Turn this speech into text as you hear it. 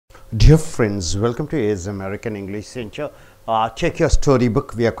Dear friends, welcome to AS American English Center. Check your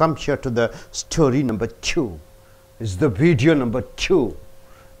storybook. We have come here to the story number 2. It's the video number 2.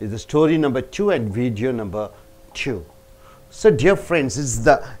 It's the story number 2 and video number 2. So dear friends, it's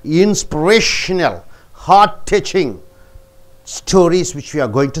the inspirational, heart-touching stories which we are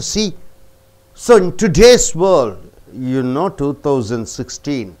going to see. So in today's world,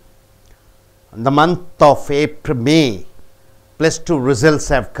 2016, the month of April, May, +2 results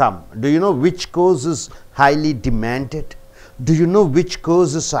have come. Do you know which course is highly demanded? Do you know which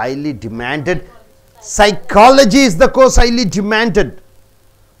course is highly demanded? Psychology is the course highly demanded.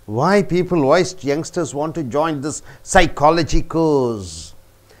 Why youngsters want to join this psychology course?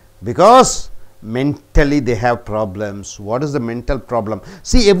 Because mentally they have problems. What is the mental problem?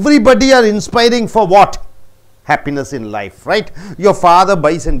 See, everybody are inspiring for what? Happiness in life, right? Your father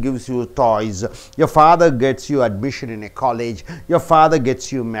buys and gives you toys, your father gets you admission in a college, your father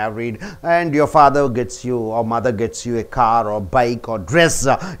gets you married, and your father gets you or mother gets you a car or bike or dress.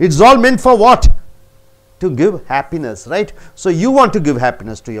 It's all meant for what? To give happiness, right? So you want to give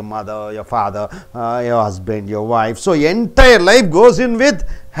happiness to your mother, your father, your husband, your wife. So your entire life goes in with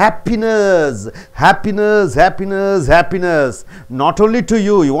happiness, happiness, happiness, happiness. Not only to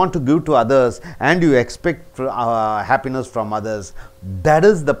you, you want to give to others, and you expect happiness from others. That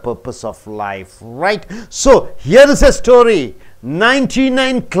is the purpose of life, right? So here is a story.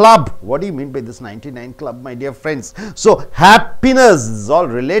 99 Club. What do you mean by this 99 Club, my dear friends? So happiness is all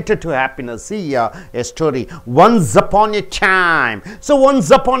related to happiness. See a story. Once upon a time. So once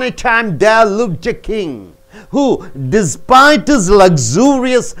upon a time there lived a king who, despite his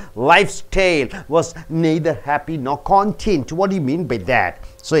luxurious lifestyle, was neither happy nor content. What do you mean by that?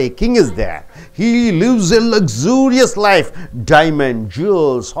 So a king is there. He lives a luxurious life. Diamond,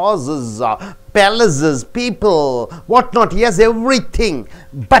 jewels, horses, palaces, people, whatnot. He has everything.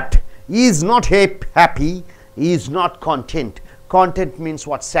 But he is not happy. He is not content. Content means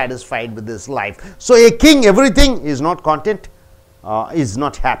what? Satisfied with his life. So a king, everything, is not content. Is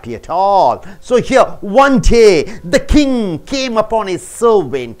not happy at all. So here one day the king came upon a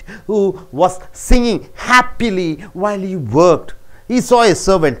servant who was singing happily while he worked. He saw a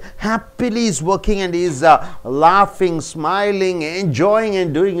servant happily is working and is laughing, smiling, enjoying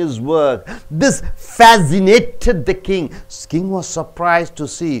and doing his work. This fascinated the king. The king was surprised to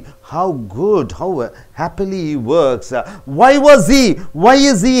see how good, how happily he works. Why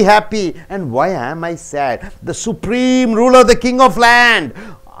is he happy, and why am I sad? The supreme ruler, the king of land,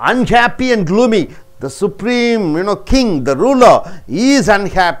 unhappy and gloomy. The supreme, king, the ruler, he is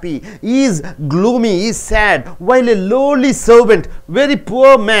unhappy, he is gloomy, he is sad, while a lowly servant, very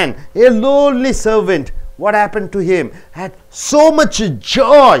poor man, a lowly servant, what happened to him? Had so much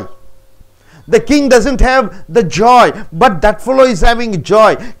joy. The king doesn't have the joy, but that fellow is having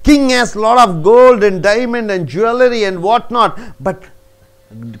joy. King has a lot of gold and diamond and jewelry and whatnot, but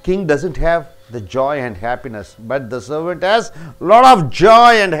the king doesn't have the joy and happiness, but the servant has a lot of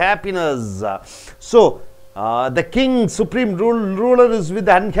joy and happiness. So the king, supreme ruler, is with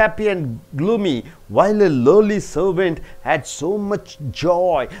unhappy and gloomy, while a lowly servant had so much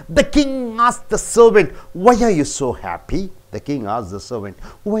joy. The king asked the servant, "Why are you so happy?" The king asked the servant,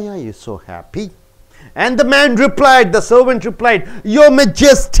 "Why are you so happy?" And the man replied, the servant replied, "Your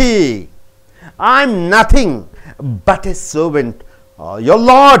Majesty, I am nothing but a servant. Your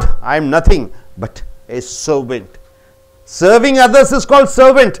Lord, I am nothing but a servant." Serving others is called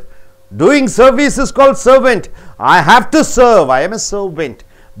servant. Doing service is called servant. I have to serve. I am a servant.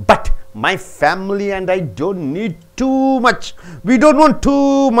 But my family and I don't need too much. We don't want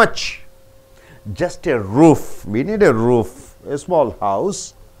too much. Just a roof. We need a roof, a small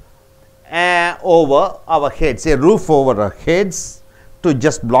house over our heads, a roof over our heads to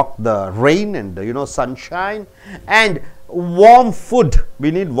just block the rain and sunshine, and warm food.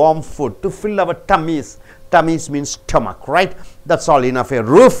 We need warm food to fill our tummies. Tummies means stomach, right? That's all enough. A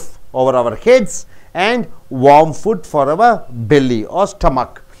roof over our heads and warm food for our belly or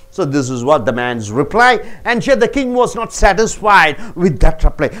stomach. So this is what the man's reply, and here the king was not satisfied with that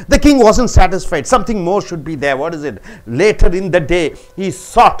reply. The king wasn't satisfied. Something more should be there. What is it? Later in the day, he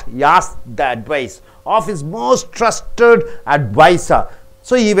asked the advice of his most trusted advisor.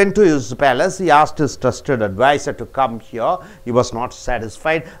 So he went to his palace. He asked his trusted advisor to come here. He was not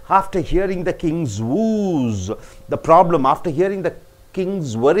satisfied. After hearing the king's woes, the problem, after hearing the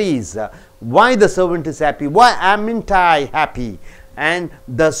king's worries, why the servant is happy, why amn't I happy? And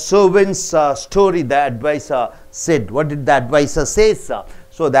the servant's story, the advisor said. What did the advisor say, sir?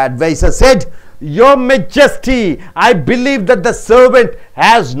 So So the advisor said, Your Majesty, I believe that the servant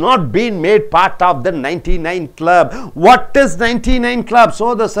has not been made part of the 99 club. What is 99 club?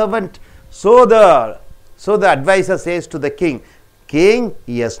 So the servant, so the advisor says to the king, King,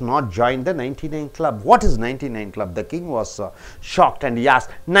 he has not joined the 99 club. What is 99 club? The king was shocked and he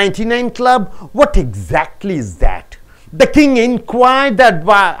asked, 99 club? What exactly is that? The king inquired,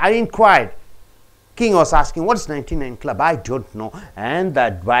 King was asking, what is 99 club? I don't know. And the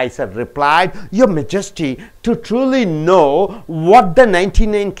advisor replied, Your Majesty, to truly know what the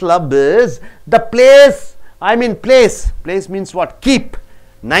 99 club is, the place means what? Keep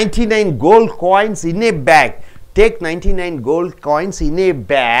 99 gold coins in a bag. Take 99 gold coins in a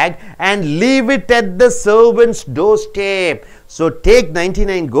bag and leave it at the servant's doorstep. So take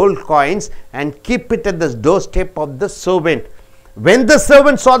 99 gold coins and keep it at the doorstep of the servant. When the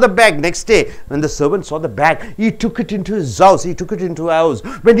servant saw the bag, next day, when the servant saw the bag, he took it into his house.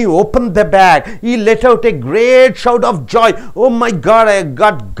 When he opened the bag, he let out a great shout of joy. Oh my God, I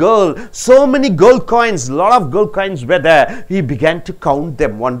got gold. So many gold coins, a lot of gold coins were there. He began to count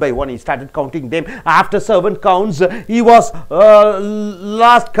them one by one. He started counting them. After servant counts, he was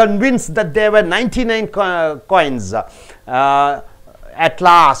last convinced that there were 99 coins. At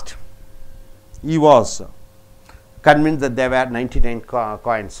last, he was convinced that there were 99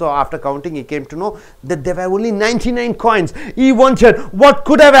 coins. So after counting, he came to know that there were only 99 coins. He wondered what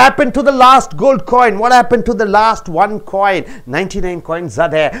could have happened to the last gold coin. What happened to the last one coin? 99 coins are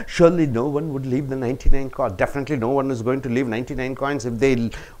there. Surely no one would leave the 99 coins. Definitely no one is going to leave 99 coins. If they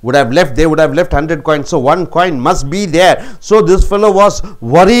would have left, they would have left 100 coins. So one coin must be there. So this fellow was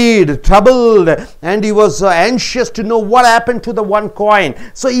worried, troubled, and he was anxious to know what happened to the one coin.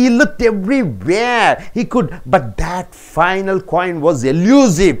 So he looked everywhere he could, but that final coin was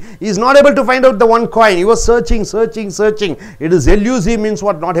elusive. He is not able to find out the one coin. He was searching. It is elusive means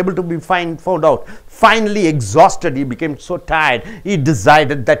what? Not able to be found out. Finally exhausted, he became so tired. He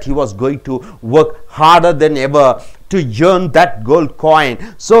decided that he was going to work harder than ever to earn that gold coin.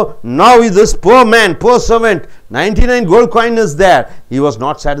 So now this poor man, poor servant, 99 gold coin is there. He was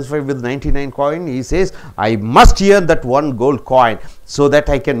not satisfied with 99 coin. He says, I must earn that one gold coin so that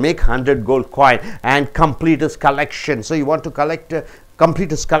I can make 100 gold coin and complete his collection. So he want to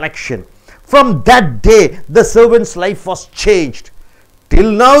complete his collection. From that day, the servant's life was changed. Till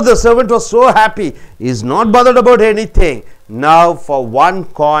now, the servant was so happy. He is not bothered about anything. Now, for one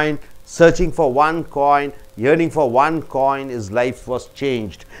coin, searching for one coin, yearning for one coin, his life was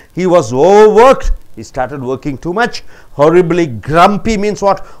changed. He was overworked. He started working too much. Horribly grumpy means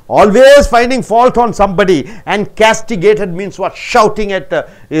what? Always finding fault on somebody. And castigated means what? Shouting at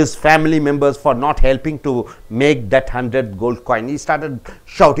his family members for not helping to make that 100 gold coin. He started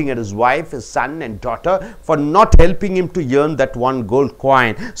shouting at his wife, his son and daughter for not helping him to earn that one gold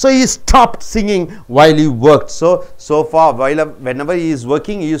coin. So he stopped singing while he worked. So far, whenever he is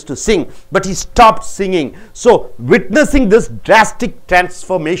working, he used to sing. But he stopped singing. So witnessing this drastic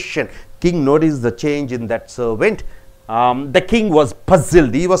transformation, king noticed the change in that servant. The king was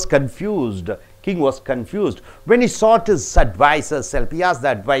puzzled. He was confused. King was confused. When he sought his advisor's help, he asked the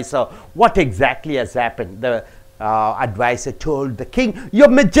advisor, what exactly has happened? The advisor told the king, Your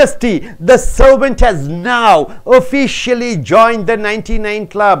Majesty, the servant has now officially joined the 99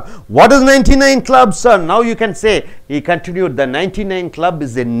 club. What is 99 club, sir? Now you can say, he continued, the 99 club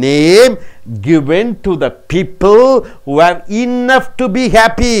is a name given to the people who have enough to be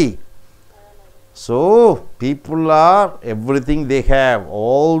happy. So, people are everything they have,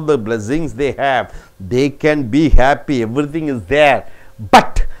 all the blessings they have, they can be happy, everything is there,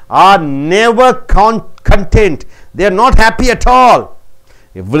 but are never content. They are not happy at all.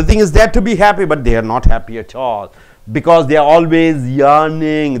 Everything is there to be happy, but they are not happy at all because they are always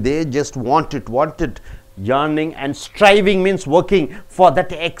yearning. They just want it. Yearning and striving means working for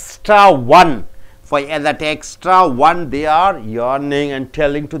that extra one. For that extra one, they are yearning and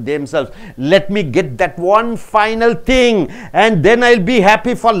telling to themselves, let me get that one final thing and then I'll be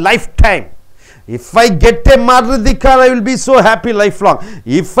happy for lifetime. If I get a Maruti car, I will be so happy lifelong.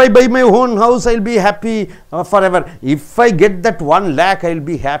 If I buy my own house, I will be happy forever. If I get that 1 lakh, I will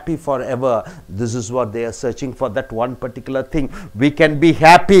be happy forever. This is what they are searching for, that one particular thing. We can be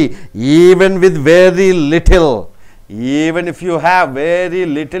happy even with very little. Even if you have very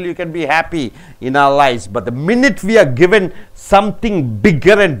little, you can be happy in our lives. But the minute we are given something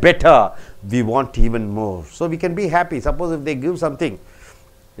bigger and better, we want even more. So we can be happy. Suppose if they give something,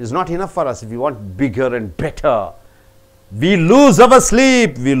 it's not enough for us. If we want bigger and better, we lose our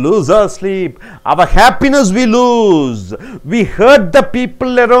sleep. We lose our sleep. Our happiness we lose. We hurt the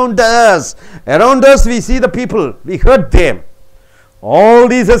people around us. Around us we see the people. We hurt them. All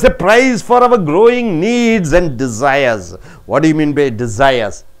these as a price for our growing needs and desires. What do you mean by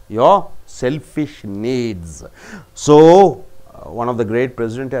desires? Your selfish needs. So, one of the great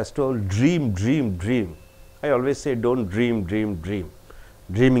presidents has told, dream, dream, dream. I always say, don't dream, dream, dream.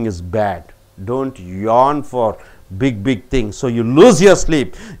 Dreaming is bad. Don't yawn for big things. So you lose your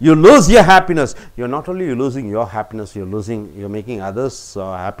sleep, you lose your happiness. You're not only losing your happiness, you're making others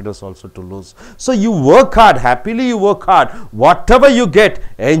happiness also to lose. So you work hard, happily you work hard. Whatever you get,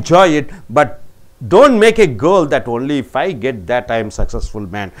 enjoy it, but don't make a goal that only if I get that I am successful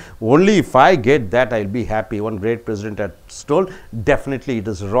man. Only if I get that I'll be happy. One great president has told, definitely it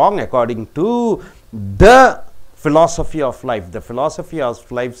is wrong according to the philosophy of life. The philosophy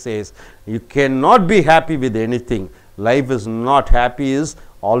of life says you cannot be happy with anything. Life is not happy, is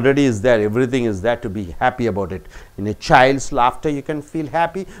already is there. Everything is there to be happy about it. In a child's laughter you can feel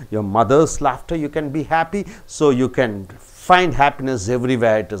happy. Your mother's laughter you can be happy. So you can find happiness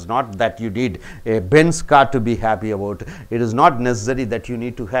everywhere. It is not that you need a Benz car to be happy about it. It is not necessary that you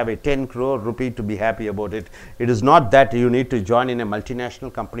need to have a 10 crore rupee to be happy about it. It is not that you need to join in a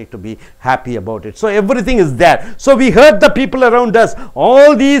multinational company to be happy about it. So everything is there. So we heard the people around us,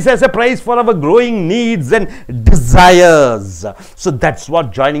 all these as a price for our growing needs and desires. So that's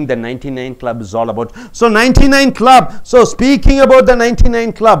what joining the 99 Club is all about. So 99 Club. So speaking about the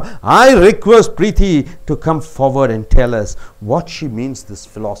 99 Club, I request Preeti to come forward and tell us what she means this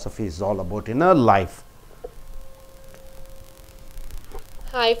philosophy is all about in her life.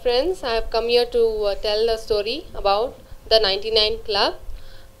 Hi friends, I have come here to tell a story about the 99 Club.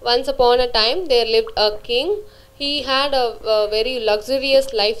 Once upon a time there lived a king. He had a very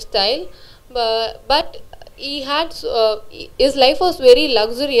luxurious lifestyle, but he had his life was very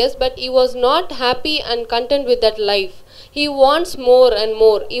luxurious, but he was not happy and content with that life. He wants more and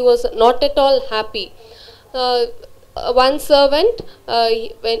more. He was not at all happy. One servant,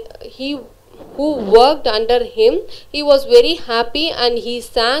 who worked under him, he was very happy and he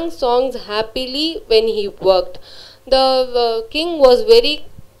sang songs happily when he worked. The king was very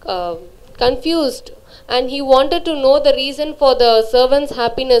confused and he wanted to know the reason for the servant's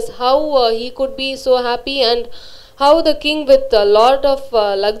happiness, how he could be so happy, and how the king with a lot of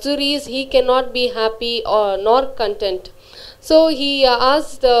luxuries, he cannot be happy or nor content. So he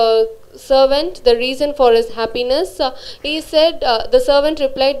asked the servant the reason for his happiness. He said, the servant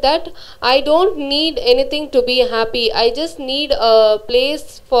replied that, I don't need anything to be happy. I just need a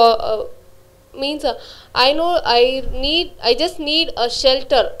place for, I just need a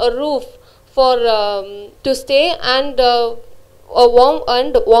shelter, a roof for to stay, and a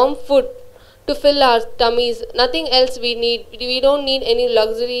warm food to fill our tummies. Nothing else we need. We don't need any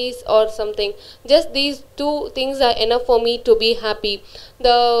luxuries or something. Just these two things are enough for me to be happy.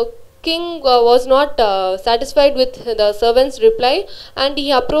 The king was not satisfied with the servant's reply, and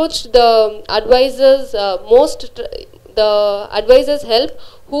he approached the advisor's the advisor's help,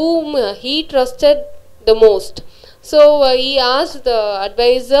 whom he trusted the most. So he asked the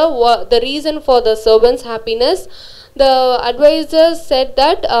advisor the reason for the servant's happiness. The advisor said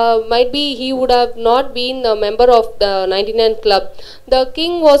that might be he would have not been a member of the 99 Club. The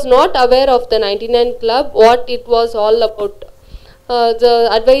king was not aware of the 99 Club, what it was all about. The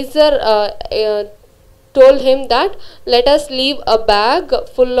advisor told him that let us leave a bag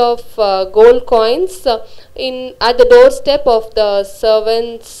full of gold coins at the doorstep of the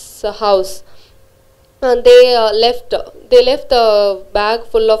servant's house. And they left the bag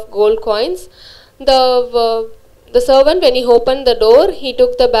full of gold coins. The servant, when he opened the door, he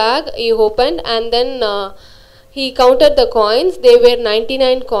took the bag, he opened, and then he counted the coins. They were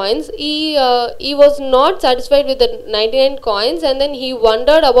 99 coins. He was not satisfied with the 99 coins, and then he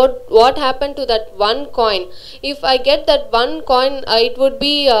wondered about what happened to that one coin. If I get that one coin, it would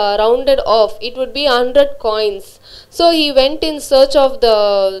be rounded off. It would be 100 coins. So he went in search of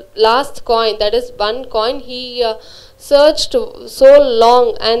the last coin, that is one coin. He searched so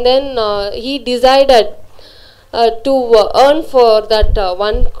long, and then he decided to earn for that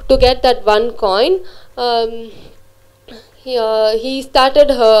to get that one coin. He started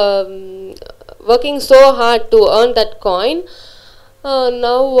working so hard to earn that coin.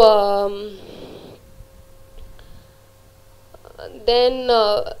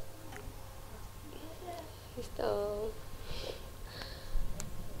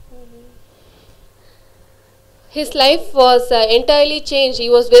 His life was entirely changed. He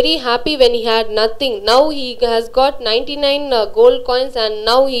was very happy when he had nothing. Now he has got 99 gold coins, and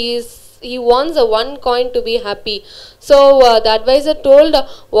now he wants a one coin to be happy. So the advisor told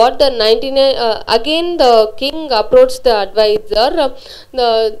what the 99. Again, the king approached the advisor.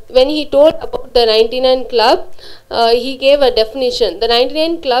 When he told about the 99 club, he gave a definition. The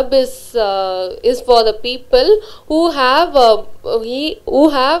 99 club is for the people who have who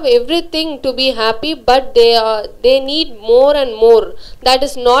have everything to be happy, but they need more and more. That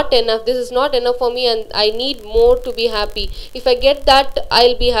is not enough. This is not enough for me, and I need more to be happy. If I get that,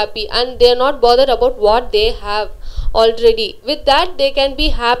 I'll be happy. And they are not bothered about what they have already. With that, they can be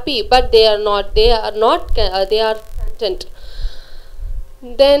happy, but they are not. They are not. They are content.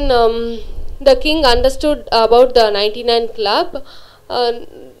 Then the king understood about the 99 club. Uh,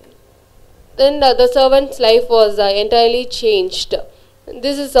 then the servant's life was entirely changed.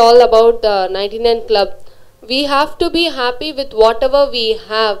 This is all about the 99 club. We have to be happy with whatever we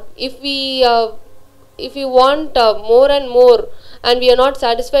have. If we want more and more, and we are not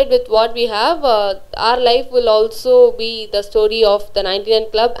satisfied with what we have, our life will also be the story of the 99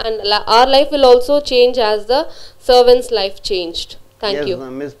 club, and our life will also change as the servant's life changed. Thank you.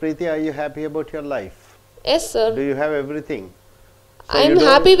 Miss Preeti, are you happy about your life? Yes, sir. Do you have everything? So I am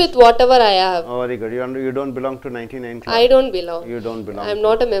happy with whatever I have. Oh, very good. You don't belong to 99 club? I don't belong. You don't belong. I am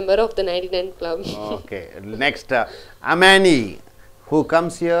not a member of the 99 club. Okay. Next, Amani, who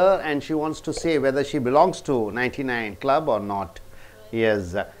comes here and she wants to say whether she belongs to 99 club or not.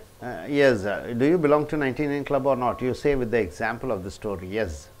 Yes. Yes. Do you belong to 99 club or not? You say with the example of the story.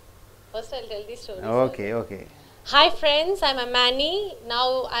 Yes. First, I'll tell the story. Okay. Okay. Hi friends, I'm Amani.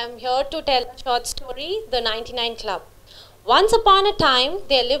 Now I'm here to tell a short story, The 99 Club. Once upon a time,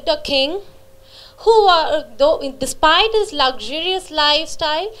 there lived a king who, despite his luxurious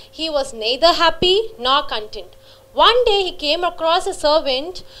lifestyle, he was neither happy nor content. One day he came across a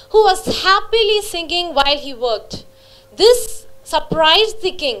servant who was happily singing while he worked. This surprised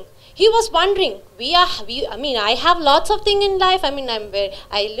the king. He was wondering, I have lots of things in life. I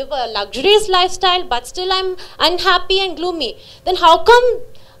live a luxurious lifestyle, but still I'm unhappy and gloomy. Then how come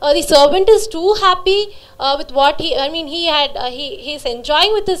the servant is too happy with what he's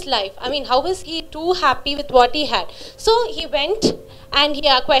enjoying with his life? How is he too happy with what he had? So he went and he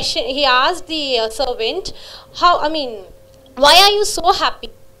asked the servant, why are you so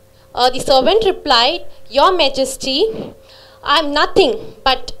happy? The servant replied, Your Majesty, I am nothing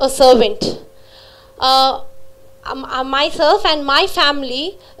but a servant. Myself and my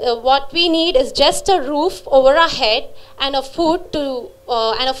family, what we need is just a roof over our head and a food to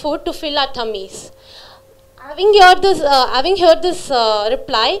fill our tummies. Having heard this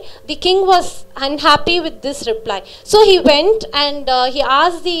reply, the king was unhappy with this reply. So he went and he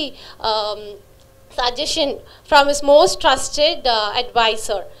asked the suggestion from his most trusted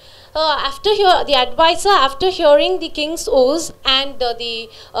advisor. The advisor, after hearing the king's oaths and the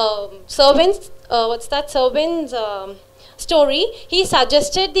servant's story, he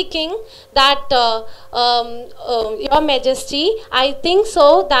suggested the king that, Your Majesty, I think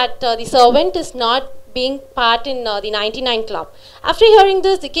so that the servant is not being part in the 99 club. After hearing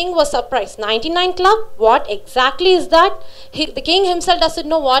this, the king was surprised. 99 club? What exactly is that? The king himself doesn't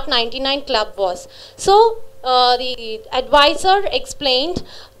know what 99 club was. So the advisor explained,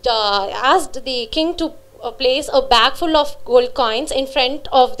 asked the king to place a bag full of gold coins in front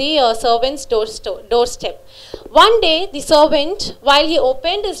of the servant's doorstep. One day, the servant, while he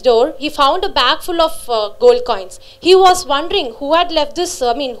opened his door, he found a bag full of gold coins. He was wondering who had left this.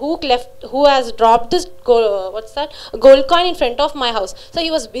 Who has dropped this gold coin in front of my house? So he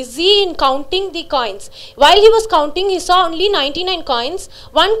was busy in counting the coins. While he was counting, he saw only 99 coins.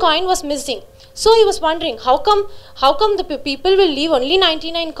 One coin was missing. So he was wondering, how come the people will leave only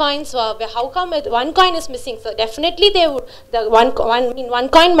 99 coins? How come one coin is missing? So definitely one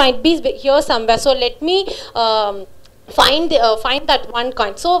coin might be here somewhere. So let me find that one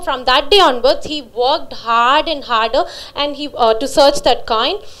coin. So from that day onwards, he worked hard and harder, and he to search that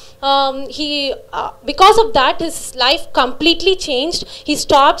coin. Because of that, his life completely changed. He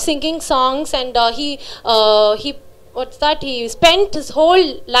stopped singing songs, and he spent his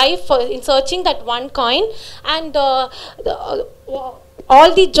whole life in searching that one coin, and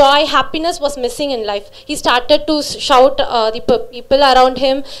all the joy, happiness was missing in life. He started to shout the people around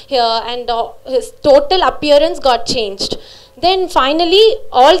him, and his total appearance got changed. Then finally,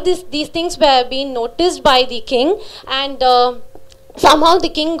 all these things were being noticed by the king, and somehow the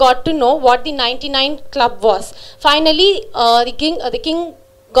king got to know what the 99 club was. Finally, the king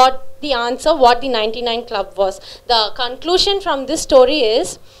got the answer what the 99 club was. The conclusion from this story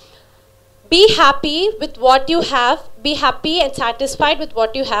is, be happy with what you have. Be happy and satisfied with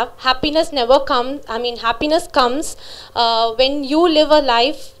what you have. Happiness never comes. Happiness comes when you live a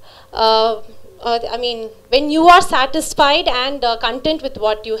life I mean, when you are satisfied and content with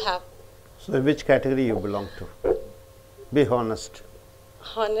what you have. So, which category you belong to? Be honest.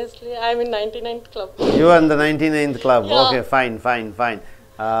 Honestly, I'm in 99th club. You are in the 99th club. Yeah. Okay, fine.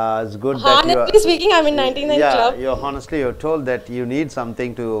 It's good that Honestly speaking, I'm in 99th club. Yeah, you're told that you need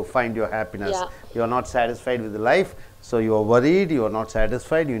something to find your happiness. Yeah. You are not satisfied with life, so you are worried, you are not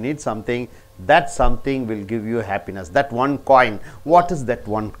satisfied, you need something. That something will give you happiness. That one coin. What is that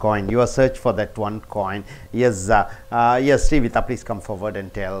one coin? You are search for that one coin. Yes, yes, Srivita, please come forward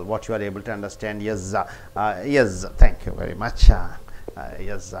and tell what you are able to understand. Yes, yes, thank you very much.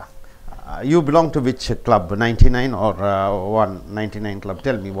 Yes, you belong to which club? 99 or 199 club?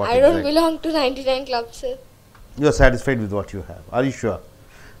 Tell me what. I don't belong to 99 club, sir. You are satisfied with what you have. Are you sure?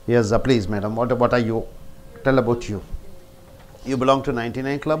 Yes, please, madam. What are you? Tell about you. You belong to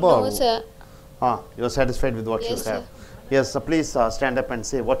 99 club or? No, sir. You are satisfied with what Yes, you have. sir. Yes, please stand up and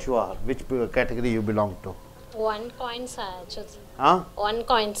say what you are. Which category you belong to? 1 coins, actually. 1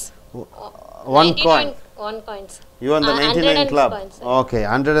 coins. 1 coin. 1 coins. You are in the 99 club. Coins, Okay,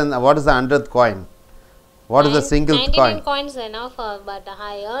 100 and what is the 100th coin? What is the single 99 coin? coins enough, but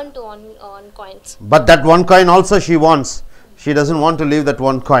I earned 1 coins. But that 1 coin also she wants. She doesn't want to leave that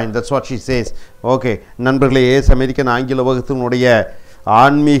 1 coin. That's what she says. Okay, நண்பர்களே, ace American ஆங்கில வகுப்பினுடைய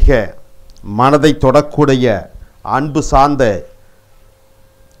ஆன்மீக மனதை தொடக்கூடிய அன்பு சார்ந்த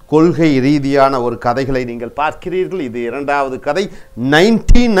கொள்கை ரீதியான ஒரு கதைகளை நீங்கள் பார்க்கிறீர்கள். இது இரண்டாவது கதை.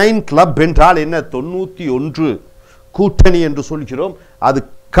 99 கிளப் என்றால் என்ன? 91 கூட்டணி என்று சொல்கிறோம். அது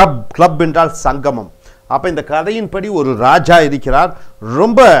கிளப் என்றால் சங்கமம். அப்போ இந்த கதையின்படி ஒரு ராஜா இருக்கிறார்.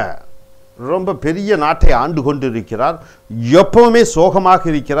 ரொம்ப பெரிய நாட்டை ஆண்டு கொண்டு இருக்கிறார். எப்பவுமே சோகமாக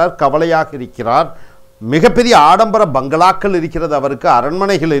இருக்கிறார், கவலையாக இருக்கிறார். மிகப்பெரிய ஆடம்பர பங்களாக்கள் இருக்கிறது, அவருக்கு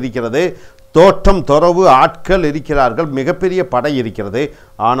அரண்மனைகள் இருக்கிறது, தோட்டம் துறவு ஆட்கள் இருக்கிறார்கள், மிகப்பெரிய படை இருக்கிறது.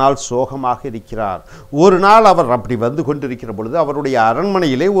 ஆனால் சோகமாக இருக்கிறார். ஒரு நாள் அவர் அப்படி வந்து கொண்டிருக்கிற பொழுது அவருடைய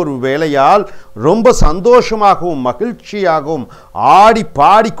அரண்மனையிலே ஒரு வேலையால் ரொம்ப சந்தோஷமாகவும் மகிழ்ச்சியாகவும் ஆடி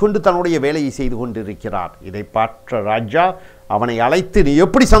பாடிக்கொண்டு தன்னுடைய வேலையை செய்து கொண்டிருக்கிறார். இதை பார்த்த ராஜா அவனை அழைத்து, நீ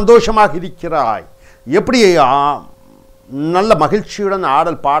எப்படி சந்தோஷமாக இருக்கிறாய், எப்படி நல்ல மகிழ்ச்சியுடன்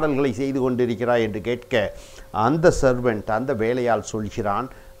ஆடல் பாடல்களை செய்து கொண்டிருக்கிறாய் என்று கேட்க, அந்த சர்வெண்ட் அந்த வேலையால் சொல்கிறான்,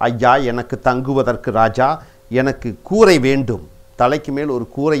 ஐயா, எனக்கு தங்குவதற்கு ராஜா எனக்கு கூரை வேண்டும். தலைக்கு மேல் ஒரு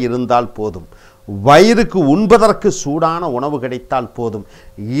கூரை இருந்தால் போதும். வயிறுக்கு உண்பதற்கு சூடான உணவு கிடைத்தால் போதும்.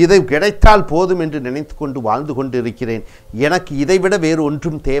 இதை கிடைத்தால் போதும் என்று நினைத்து கொண்டு வாழ்ந்து கொண்டு இருக்கிறேன். எனக்கு இதைவிட வேறு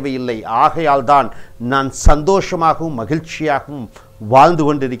ஒன்றும் தேவையில்லை. ஆகையால் தான் நான் சந்தோஷமாகவும் மகிழ்ச்சியாகவும் வாழ்ந்து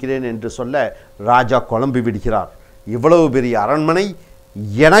கொண்டிருக்கிறேன் என்று சொல்ல ராஜா குழம்பி விடுகிறார். இவ்வளவு பெரிய அரண்மனை,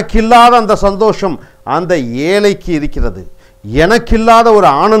 எனக்கில்லாத அந்த சந்தோஷம் அந்த ஏழைக்கு இருக்கிறது. எனக்கில்லாத ஒரு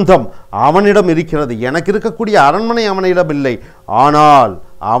ஆனந்தம் அவனிடம் இருக்கிறது. எனக்கு இருக்கக்கூடிய அரண்மனை அவனிடம் இல்லை, ஆனால்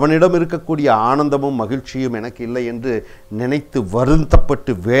அவனிடம் இருக்கக்கூடிய ஆனந்தமும் மகிழ்ச்சியும் எனக்கு இல்லை என்று நினைத்து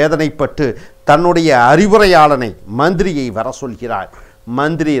வருத்தப்பட்டு வேதனைப்பட்டு தன்னுடைய அறிவுரையாளனை மந்திரியை வர சொல்கிறார்.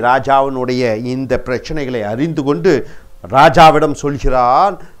 மந்திரி ராஜாவினுடைய இந்த பிரச்சனைகளை அறிந்து கொண்டு ராஜாவிடம்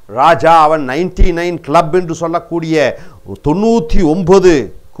சொல்கிறான். ராஜா, அவன் 99 கிளப் என்று சொல்லக்கூடிய 99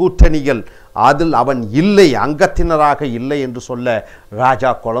 கூட்டணிகள், அதில் அவன் இல்லை, அங்கத்தினராக இல்லை என்று சொல்ல ராஜா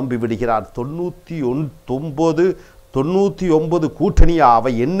குழம்பி விடுகிறார். 99 கூட்டணியா,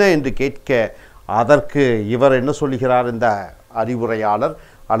 அவை என்ன என்று கேட்க, அதற்கு இவர் என்ன சொல்கிறார், இந்த அறிவுரையாளர்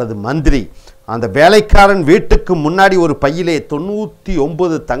அல்லது மந்திரி, அந்த வேலைக்காரன் வீட்டுக்கு முன்னாடி ஒரு பையிலே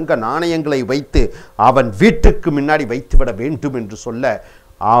 99 தங்க நாணயங்களை வைத்து அவன் வீட்டுக்கு முன்னாடி வைத்துவிட வேண்டும் என்று சொல்ல,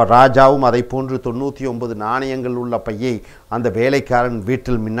 ராஜாவும் அதை போன்று 99 நாணயங்கள் உள்ள பையை அந்த வேலைக்காரன்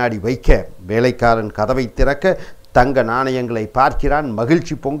வீட்டில் முன்னாடி வைக்க, வேலைக்காரன் கதவை திறக்க தங்க நாணயங்களை பார்க்கிறான்.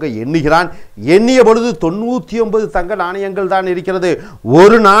 மகிழ்ச்சி பொங்க எண்ணுகிறான். எண்ணிய பொழுது 99 தங்க நாணயங்கள் தான் இருக்கிறது,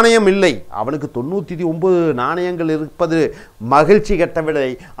 ஒரு நாணயம் இல்லை. அவனுக்கு 99 நாணயங்கள் இருப்பது மகிழ்ச்சி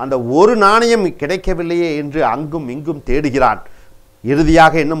கட்டவில்லை. அந்த ஒரு நாணயம் கிடைக்கவில்லையே என்று அங்கும் இங்கும் தேடுகிறான்.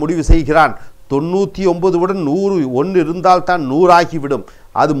 இறுதியாக என்ன முடிவு செய்கிறான், 99உடன் 100 இருந்தால் தான் 100 ஆகிவிடும்,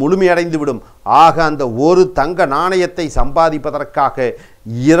 அது முழுமையடைந்து விடும். ஆக அந்த ஒரு தங்க நாணயத்தை சம்பாதிப்பதற்காக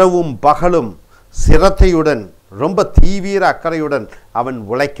இரவும் பகலும் சிரத்தையுடன் ரொம்ப தீவிர அக்கறையுடன் அவன்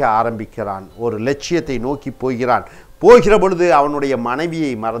உழைக்க ஆரம்பிக்கிறான். ஒரு லட்சியத்தை நோக்கி போகிறான். போகிற பொழுது அவனுடைய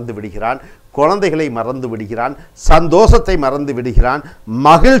மனைவியை மறந்து விடுகிறான், குழந்தைகளை மறந்து விடுகிறான், சந்தோஷத்தை மறந்து விடுகிறான்,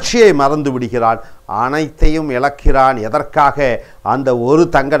 மகிழ்ச்சியை மறந்து விடுகிறான், அனைத்தையும் இழக்கிறான். எதற்காக? அந்த ஒரு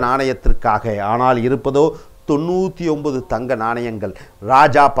தங்க நாணயத்திற்காக. ஆனால் இருப்பதோ 99 தங்க நாணயங்கள்.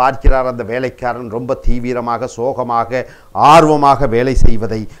 ராஜா பார்க்கிறார் அந்த வேலைக்காரன் ரொம்ப தீவிரமாக சோகமாக ஆர்வமாக வேலை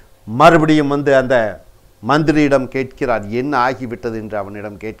செய்வதை. மறுபடியும் வந்து அந்த மந்திரியிடம் கேட்கிறார், என்ன ஆகிவிட்டது என்று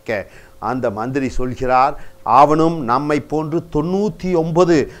அவனிடம் கேட்க அந்த மந்திரி சொல்கிறார், அவனும் நம்மை போன்று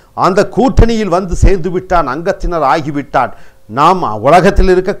 99 அந்த கூட்டணியில் வந்து சேர்ந்து விட்டான், அங்கத்தினர் ஆகிவிட்டான். நாம்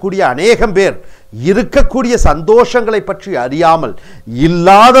உலகத்தில் இருக்கக்கூடிய அநேகம் பேர் இருக்கக்கூடிய சந்தோஷங்களை பற்றி அறியாமல்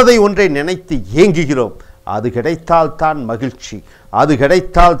இல்லாததை ஒன்றை நினைத்து ஏங்குகிறோம். அது கிடைத்தால்தான் மகிழ்ச்சி, அது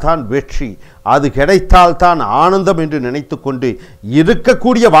கிடைத்தால்தான் வெற்றி, அது கிடைத்தால்தான் ஆனந்தம் என்று நினைத்து கொண்டு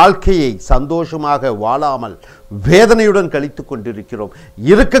இருக்கக்கூடிய வாழ்க்கையை சந்தோஷமாக வாழாமல் வேதனையுடன் கழித்து கொண்டிருக்கிறோம்.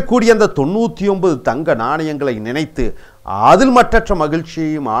 இருக்கக்கூடிய அந்த 99 தங்க நாணயங்களை நினைத்து அதில் மற்றற்ற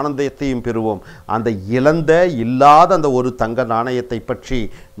மகிழ்ச்சியையும் ஆனந்தத்தையும் பெறுவோம். அந்த இல்லாத அந்த ஒரு தங்க நாணயத்தை பற்றி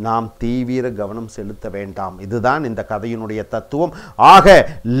நாம் தீவிர கவனம் செலுத்த வேண்டாம். இதுதான் இந்த கதையினுடைய தத்துவம். ஆக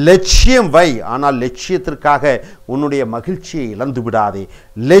லட்சியம் வை, ஆனால் லட்சியத்திற்காக உன்னுடைய மகிழ்ச்சியை இழந்து விடாதே.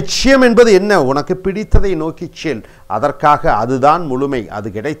 லட்சியம் என்பது என்ன? உனக்கு பிடித்ததை நோக்கி செல், அதற்காக அதுதான் முழுமை, அது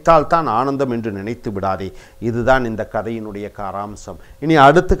கிடைத்தால் தான் ஆனந்தம் என்று நினைத்து விடாதே. இதுதான் இந்த கதையினுடைய காராம்சம். இனி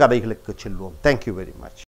அடுத்த கதைகளுக்கு செல்வோம். Thank you very much.